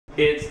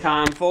It's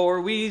time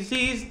for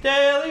Wheezy's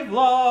daily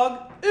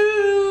vlog.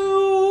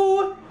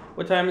 Ooh!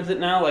 What time is it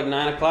now? Like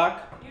 9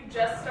 o'clock? You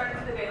just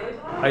started the daily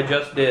vlog? I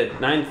just did.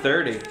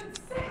 9:30.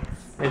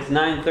 It's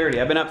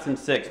 9:30. I've been up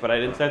since 6, but I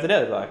didn't start the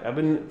daily vlog. I've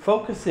been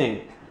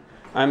focusing.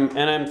 I'm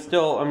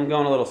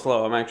going a little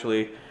slow. I'm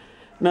actually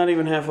not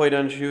even halfway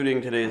done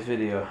shooting today's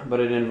video, but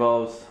it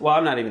involves, well,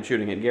 I'm not even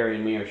shooting it. Gary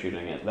and me are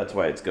shooting it. That's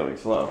why it's going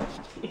slow.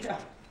 Yeah.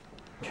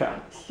 Yeah.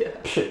 Yeah.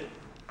 Shit.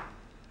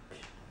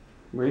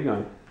 Where are you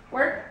going?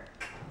 Work.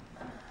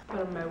 What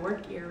are my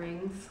work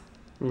earrings?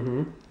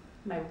 Mm-hmm.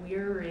 My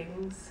weird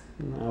rings.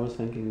 I was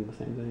thinking the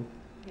same thing.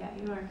 Yeah,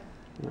 you are.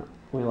 Yeah.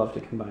 We love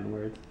to combine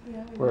words.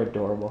 Yeah, We're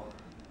adorable.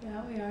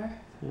 Yeah, we are.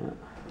 Yeah.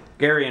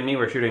 Gary and me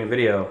were shooting a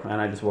video,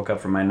 and I just woke up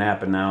from my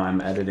nap, and now I'm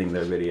editing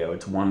their video.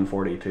 It's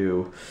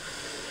 1:42.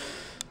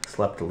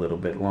 Slept a little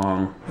bit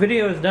long.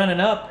 Video is done and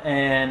up,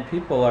 and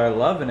people are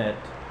loving it.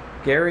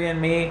 Gary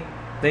and me,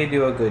 they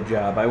do a good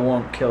job. I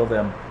won't kill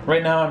them.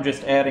 Right now I'm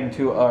just adding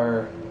to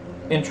our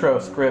intro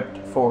script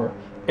for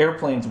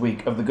Airplanes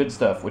Week of the Good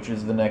Stuff, which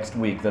is the next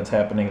week. That's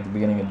happening at the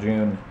beginning of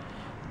June.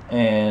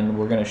 And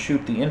we're gonna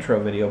shoot the intro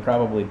video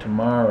probably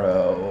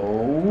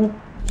tomorrow.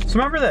 So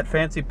remember that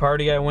fancy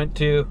party I went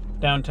to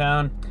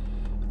downtown,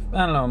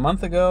 I don't know, a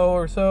month ago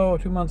or so,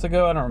 2 months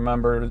ago, I don't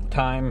remember the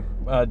time.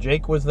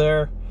 Jake was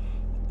there,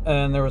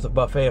 and there was a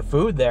buffet of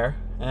food there,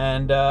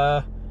 and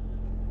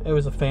it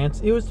was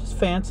just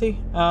fancy.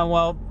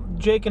 Well,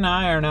 Jake and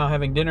I are now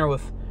having dinner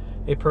with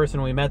a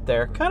person we met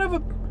there. Kind of a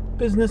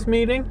business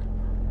meeting,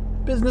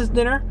 business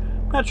dinner.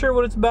 Not sure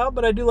what it's about,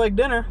 but I do like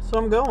dinner, so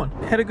I'm going.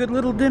 Had a good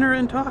little dinner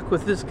and talk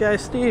with this guy,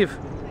 Steve.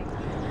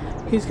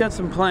 He's got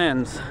some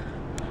plans,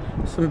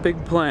 some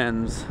big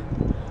plans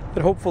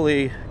that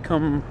hopefully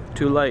come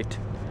to light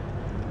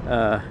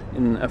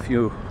in a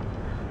few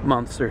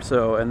months or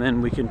so, and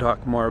then we can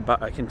talk more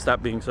about, I can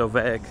stop being so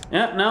vague.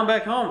 Yeah, now I'm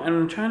back home,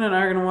 and China and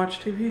I are gonna watch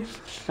TV.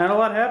 Not a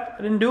lot happened.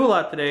 I didn't do a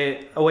lot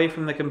today away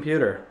from the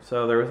computer,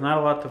 so there was not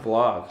a lot to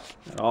vlog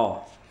at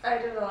all. I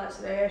did a lot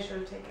today. I should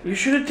have taken it. You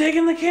should have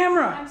taken the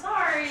camera. I'm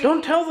sorry.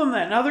 Don't tell them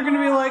that. Now they're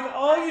gonna be like,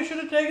 oh, you should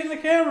have taken the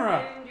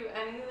camera. I didn't do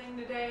anything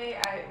today.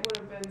 I would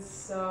have been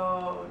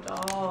so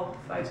dull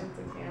if I took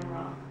the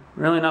camera.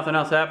 Really nothing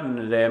else happened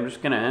today. I'm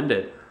just gonna end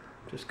it.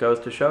 Just goes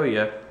to show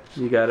you,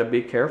 you gotta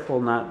be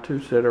careful not to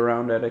sit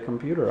around at a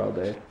computer all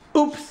day.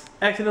 Oops!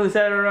 Accidentally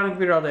sat around a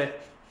computer all day.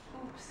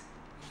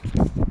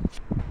 Oops.